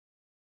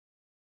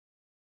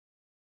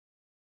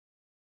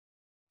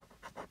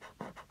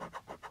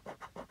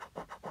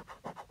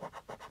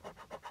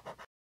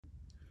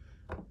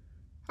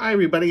Hi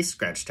everybody,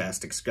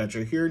 Scratchtastic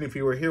Scratcher here, and if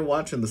you were here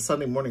watching the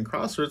Sunday morning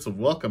crosswords,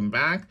 welcome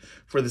back.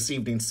 For this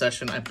evening's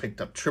session, I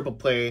picked up Triple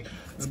Play.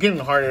 It's getting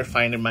harder to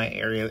find in my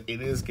area.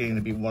 It is getting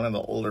to be one of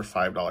the older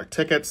 $5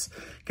 tickets.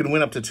 You can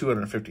win up to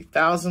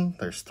 $250,000.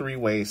 There's 3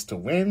 ways to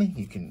win.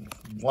 You can,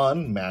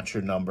 1, match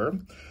your number.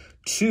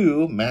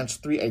 2, match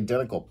 3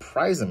 identical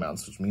prize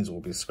amounts, which means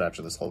we'll be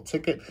scratching this whole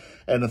ticket.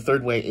 And the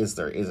third way is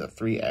there is a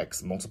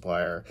 3x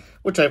multiplier,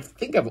 which I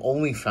think I've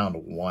only found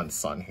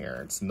once on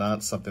here. It's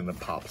not something that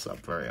pops up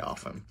very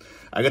often.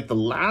 I got the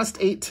last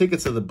 8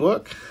 tickets of the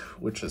book,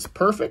 which is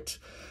perfect.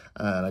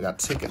 And I got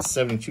ticket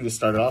 72 to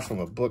start it off from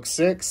a book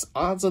 6.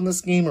 Odds on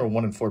this game are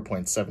 1 in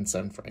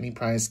 4.77 for any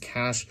prize.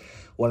 Cash,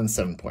 1 in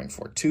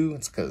 7.42.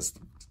 It's because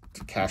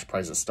the cash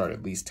prizes start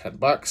at least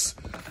 $10.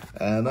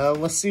 And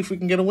let's see if we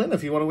can get a win.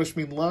 If you want to wish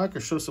me luck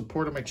or show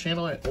support on my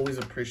channel, I always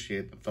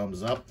appreciate the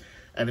thumbs up.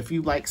 And if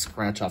you like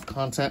scratch-off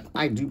content,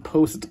 I do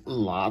post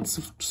lots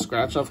of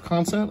scratch-off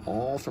content,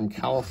 all from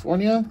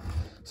California.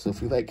 So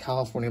if you like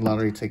California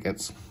lottery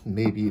tickets,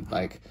 maybe you'd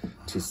like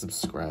to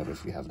subscribe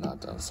if you have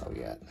not done so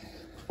yet.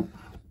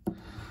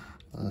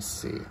 Let's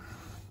see.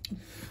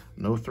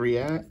 No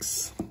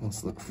 3X.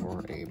 Let's look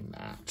for a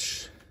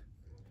match.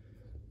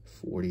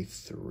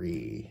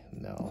 43,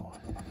 no.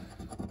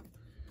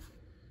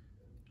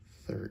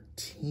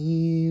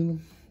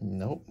 13,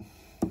 nope.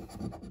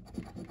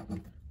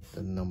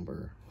 The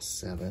number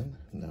 7,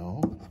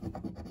 no.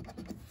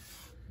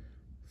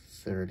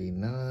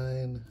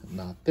 39,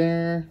 not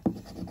there.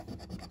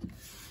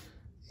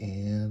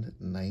 And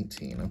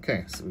 19.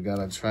 Okay, so we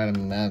gotta try to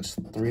match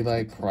 3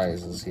 like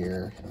prizes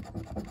here.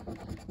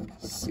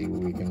 See what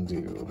we can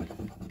do.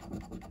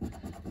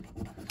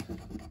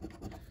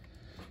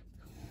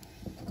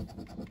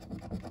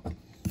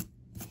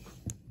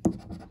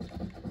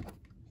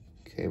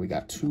 Okay, we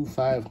got 2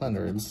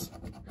 500s,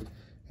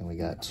 and we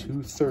got 2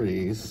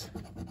 30s,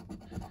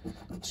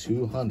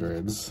 2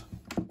 hundreds,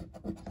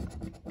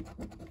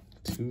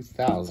 2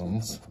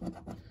 thousands,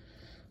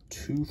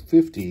 2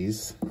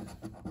 50s,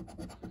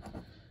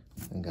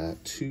 and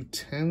got 2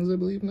 10s, I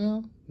believe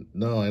now.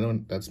 No, I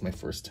don't. That's my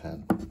first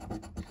 10.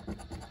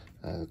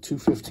 2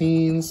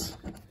 15s,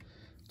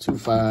 2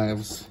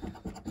 5s,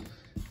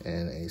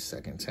 and a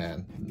second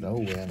 10. No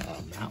win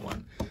on that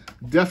one.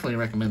 Definitely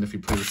recommend if you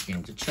play this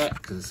game to check,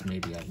 because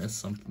maybe I missed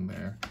something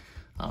there.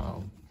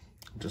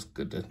 Just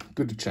good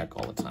to check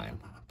all the time,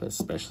 but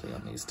especially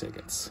on these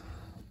tickets.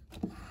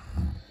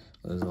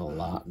 There's a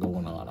lot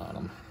going on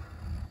them.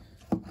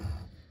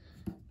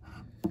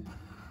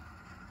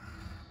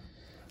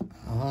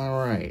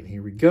 All right,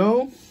 here we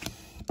go.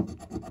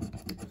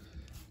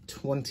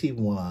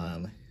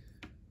 21.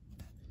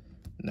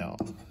 No.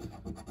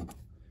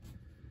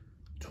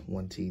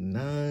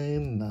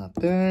 29, not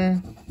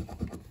there.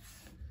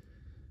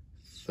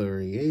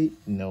 38,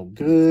 no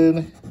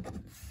good.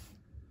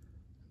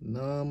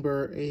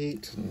 Number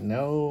 8,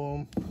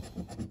 no.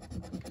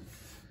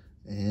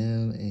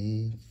 And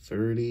a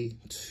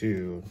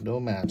 32, no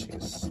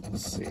matches.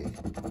 Let's see.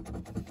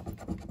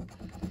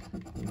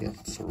 We get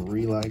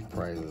 3 like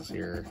prizes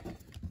here.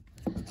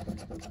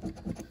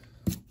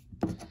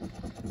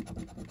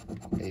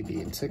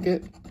 Maybe a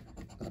ticket,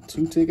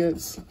 2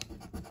 tickets.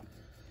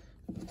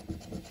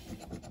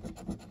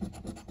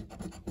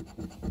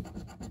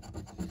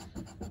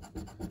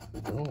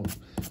 Oh,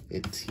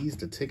 it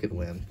teased a ticket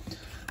win.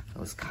 I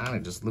was kind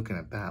of just looking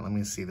at that. Let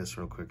me see this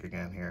real quick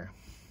again here.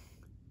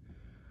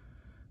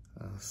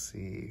 Let's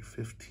see,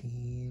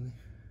 15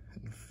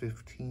 and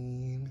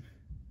 15.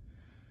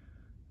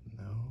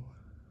 No.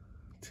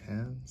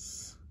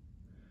 10s.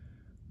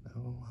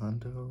 No.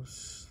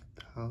 Hundos.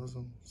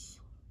 Thousands.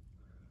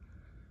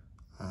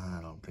 I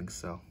don't think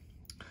so.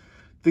 I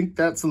think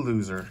that's a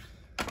loser.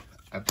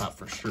 I thought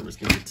for sure it was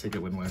going to be a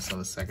ticket win when I saw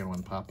the second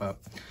one pop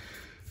up.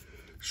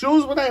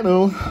 Shows what I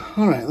know.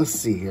 All right, let's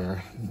see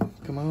here.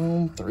 Come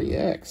on,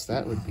 3X.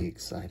 That would be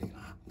exciting.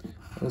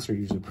 Those are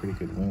usually pretty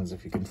good wins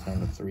if you can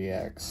find a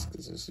 3X,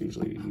 because there's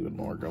usually even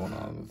more going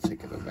on in the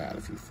ticket than that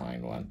if you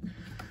find one.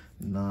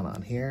 Not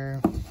on here.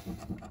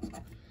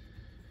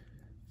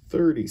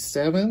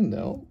 37,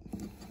 no.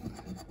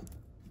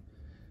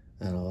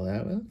 And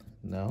 11,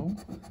 no.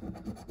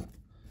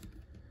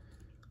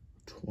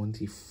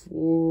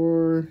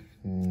 24,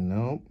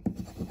 nope.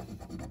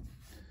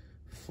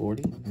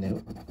 40,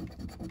 nope.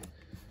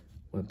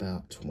 What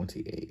about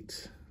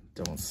 28?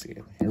 Don't see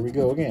it. Here we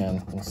go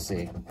again. Let's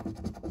see.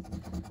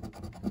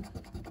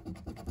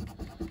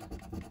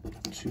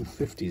 2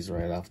 50s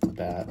right off the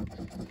bat.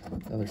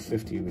 Another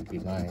 50 would be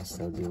nice.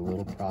 That would be a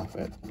little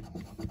profit.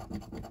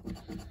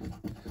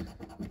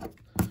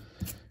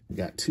 We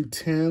got 2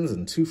 10s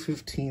and 2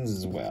 15s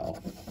as well.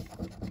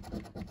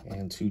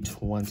 And 2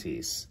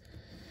 20s.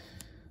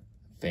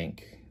 I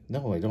think.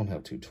 No, I don't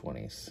have 2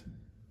 20s.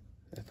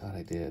 I thought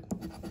I did.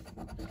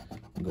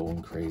 I'm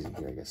going crazy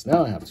here, I guess.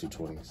 Now I have 2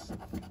 20s.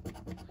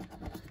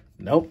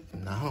 Nope,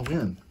 not a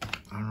win.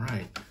 All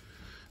right.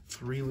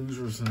 3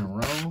 losers in a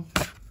row.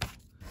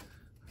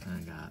 I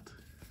got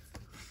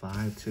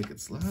 5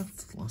 tickets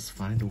left. Let's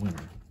find a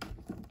winner.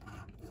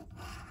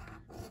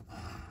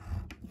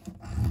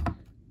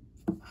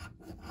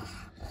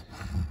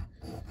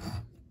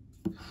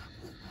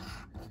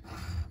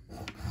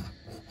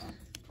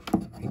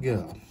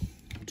 go.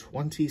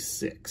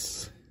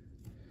 26.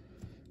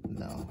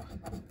 No.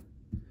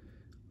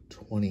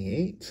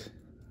 28.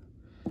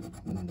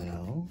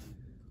 No.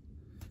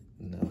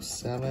 No.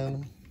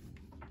 7.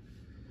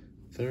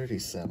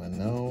 37.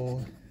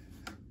 No.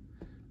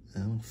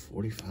 No.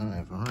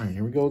 45. All right,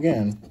 here we go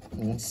again.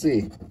 Let's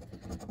see.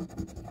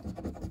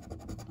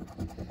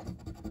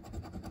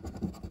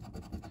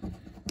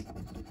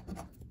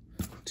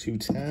 2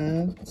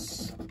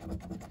 10s.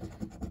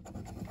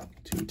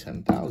 2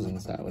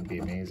 10,000s. That would be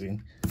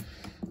amazing.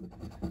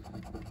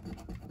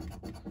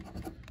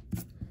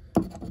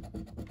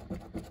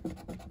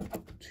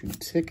 2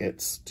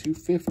 tickets. 2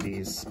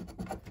 50s.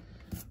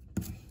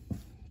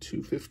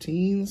 2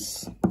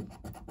 15s.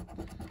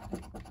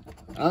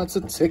 Oh, it's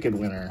a ticket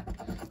winner.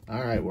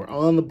 All right, we're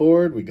on the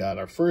board. We got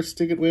our first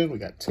ticket win. We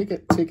got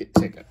ticket, ticket,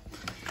 ticket.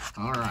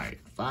 All right,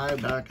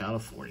 5 back out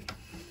of 40.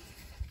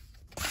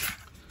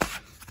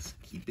 Let's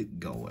keep it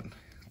going.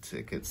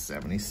 Ticket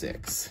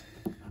 76.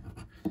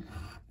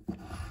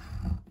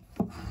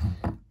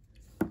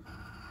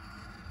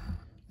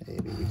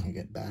 Maybe we can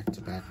get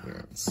back-to-back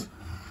wins.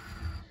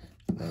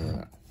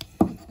 No.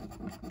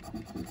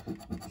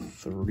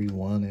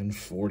 31 and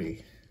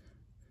 40.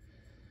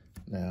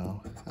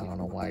 No, I don't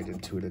know why I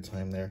did 2 at a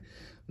time there.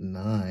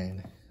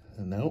 9,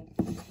 nope.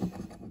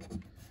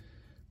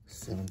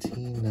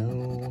 17,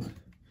 no.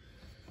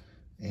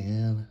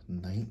 And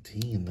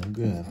 19, no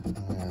good.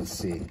 Let's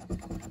see.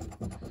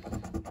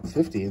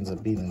 50 ends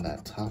up being in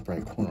that top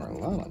right corner a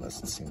lot on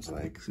this, it seems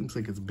like. Seems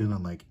like it's been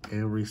on like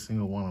every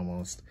single one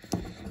almost.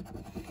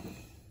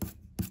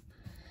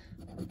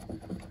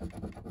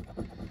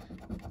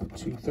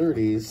 2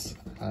 30s.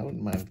 I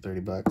wouldn't mind 30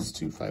 bucks.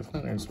 2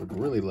 500s, would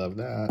really love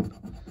that.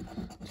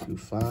 2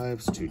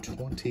 5s, 2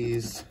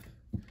 20s.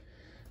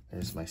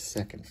 There's my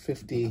second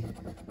 50.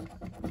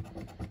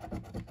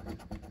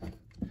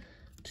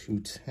 2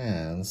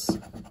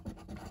 10s.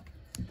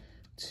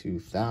 2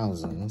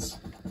 thousands.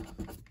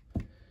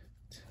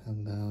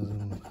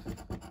 10,000.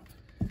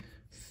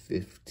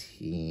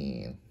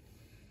 15.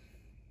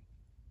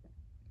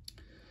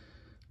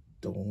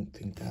 Don't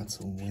think that's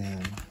a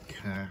win.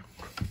 Okay.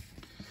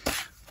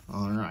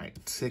 All right,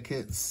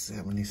 ticket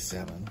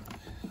 77.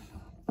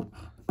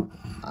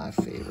 My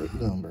favorite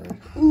number.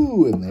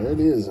 Ooh, and there it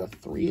is, a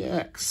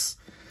 3X.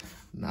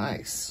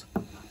 Nice.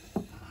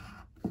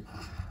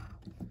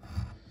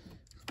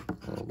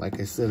 Well, like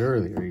I said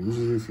earlier,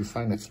 usually if you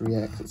find a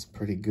 3X, it's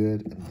pretty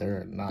good, and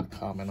they're not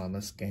common on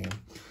this game.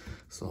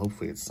 So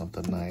hopefully it's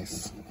something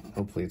nice.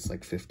 Hopefully it's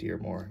like 50 or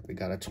more. We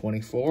got a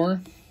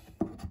 24.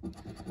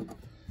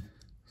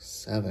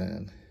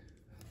 7.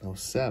 No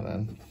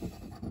 7.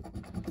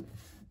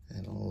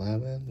 And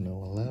 11.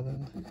 No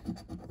 11.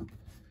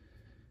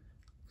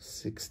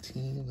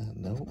 16,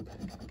 nope.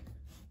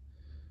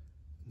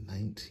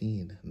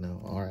 19,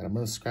 no. All right, I'm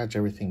going to scratch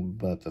everything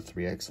but the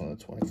 3X on the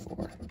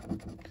 24.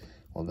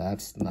 Well,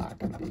 that's not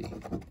going to be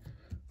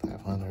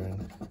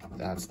 500.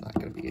 That's not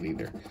going to be it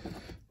either.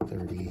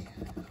 30,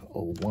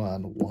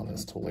 01. 1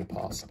 is totally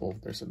possible.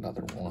 There's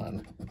another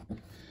 1.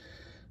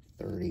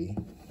 30.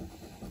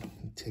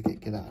 Ticket,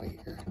 get out of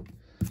here.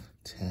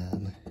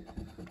 10,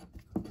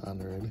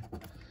 100,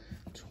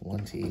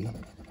 20,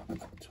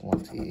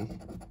 20.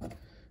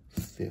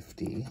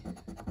 50,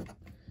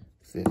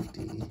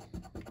 50,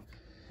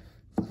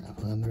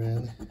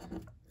 500,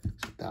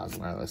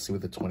 2,000. All right, let's see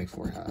what the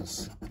 24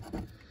 has.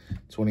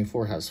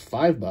 24 has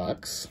 5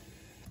 bucks.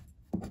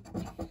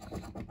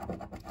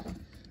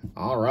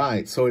 All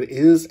right, so it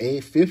is a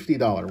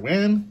 $50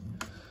 win.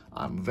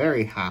 I'm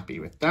very happy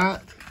with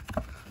that.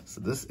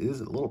 So this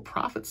is a little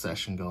profit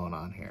session going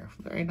on here.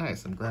 Very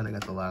nice. I'm glad I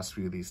got the last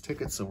few of these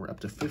tickets. So we're up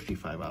to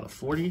 55 out of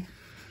 40.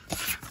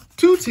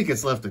 2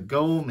 tickets left to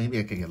go. Maybe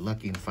I can get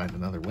lucky and find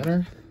another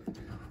winner.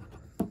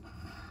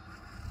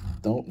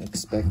 Don't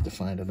expect to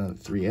find another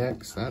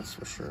 3X, that's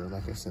for sure.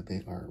 Like I said,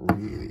 they are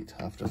really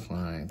tough to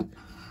find.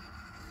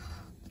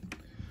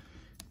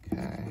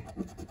 Okay.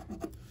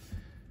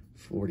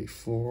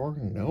 44,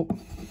 nope.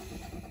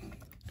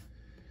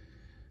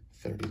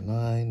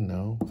 39,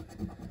 no.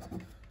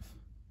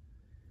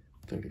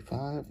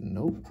 35,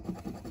 nope.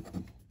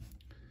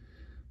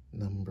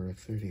 Number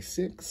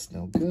 36,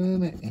 no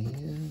good.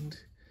 And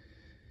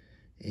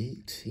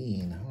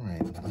 18. All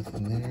right,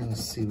 nothing there.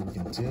 Let's see what we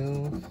can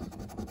do.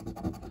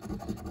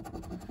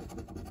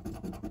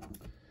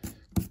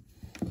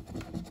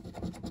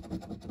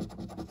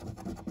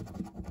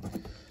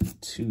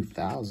 Two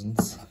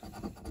thousands.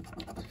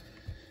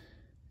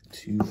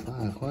 2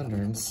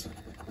 500s.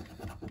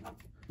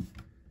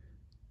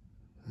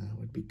 That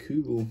would be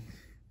cool.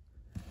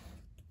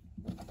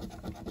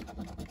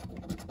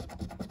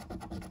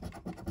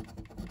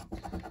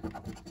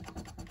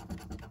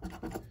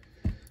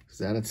 Is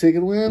that a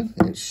ticket win?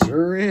 It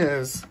sure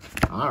is.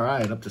 All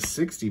right, up to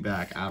 60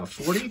 back out of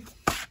 40.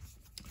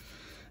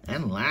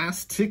 And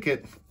last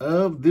ticket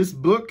of this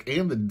book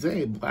and the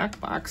day, Black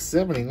Box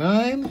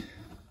 79.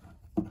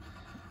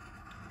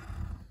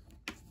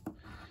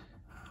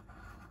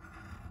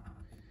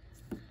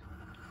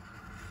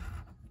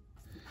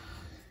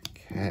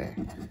 Okay.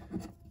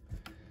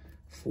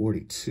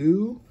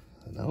 42,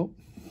 nope.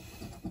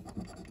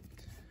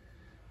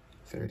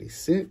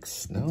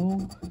 36,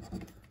 no.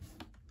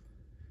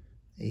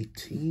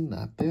 18,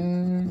 not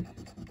there.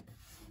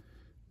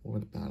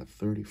 What about a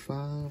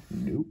 35?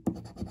 Nope.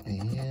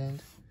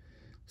 And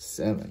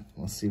 7.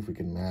 Let's see if we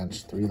can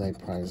match 3 light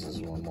prizes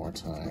one more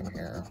time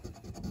here.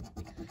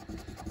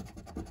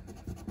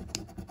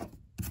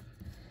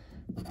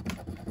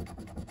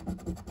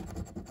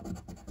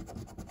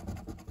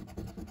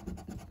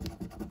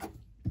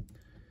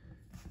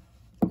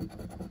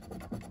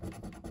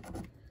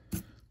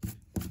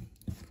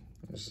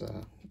 There's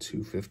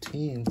 2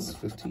 15s.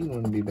 15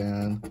 wouldn't be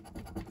bad.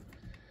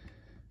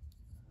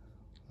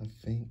 I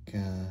think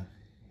that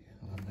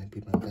might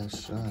be my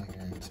best shot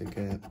here to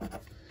get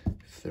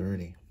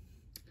 30.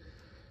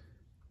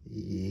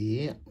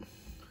 Yeah,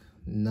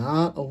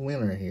 not a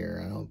winner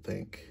here, I don't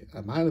think.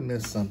 I might have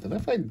missed something.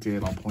 If I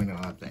did, I'll point it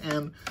out at the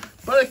end.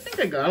 But I think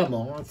I got them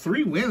all.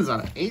 3 wins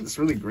out of 8 is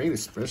really great,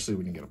 especially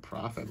when you get a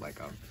profit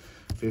like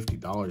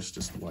 $50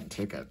 just 1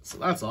 ticket. So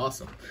that's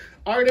awesome.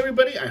 All right,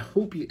 everybody, I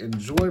hope you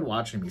enjoyed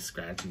watching me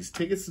scratch these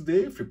tickets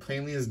today. If you're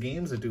playing these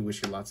games, I do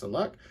wish you lots of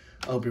luck.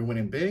 I hope you're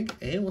winning big,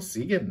 and we'll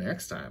see you again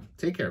next time.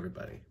 Take care,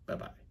 everybody.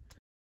 Bye-bye.